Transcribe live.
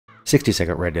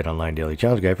60-second Red Dead Online Daily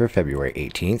Challenge Guide for February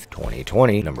 18th,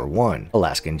 2020. Number 1.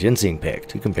 Alaskan Ginseng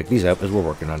picked. You can pick these up as we're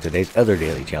working on today's other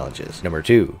daily challenges. Number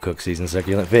 2. Cook seasoned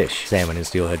succulent fish. Salmon and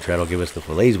steelhead trout will give us the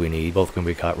fillets we need. Both can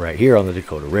be caught right here on the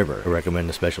Dakota River. I recommend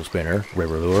the special spinner,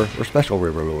 river lure, or special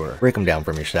river lure. Break them down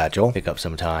from your satchel, pick up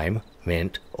some thyme,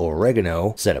 mint, or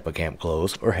oregano, set up a camp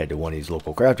close, or head to one of these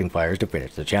local crafting fires to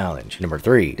finish the challenge. Number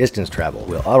 3. Distance travel.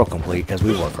 We'll autocomplete as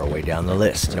we work our way down the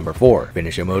list. Number 4.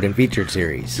 Finish a mode in featured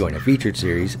series. Join a featured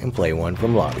series and play one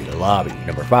from lobby to lobby.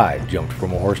 Number 5. Jumped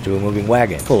from a horse to a moving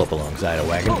wagon. Pull up alongside a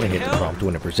wagon and hit the prompt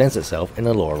when it presents itself in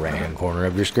the lower right hand corner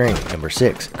of your screen. Number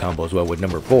 6. Combos well with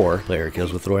number 4. Player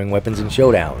kills with throwing weapons in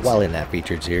showdowns. While in that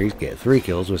featured series, get 3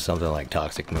 kills with something like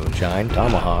toxic moonshine,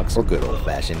 tomahawks, or good old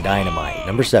fashioned dynamite.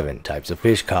 Number 7. Types of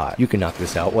fish caught. You can knock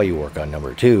this out while you work on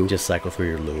number 2. Just cycle through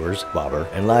your lures, bobber,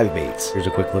 and live baits. Here's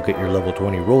a quick look at your level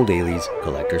 20 roll dailies,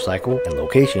 collector cycle, and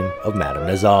location of Madame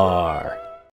Nazar.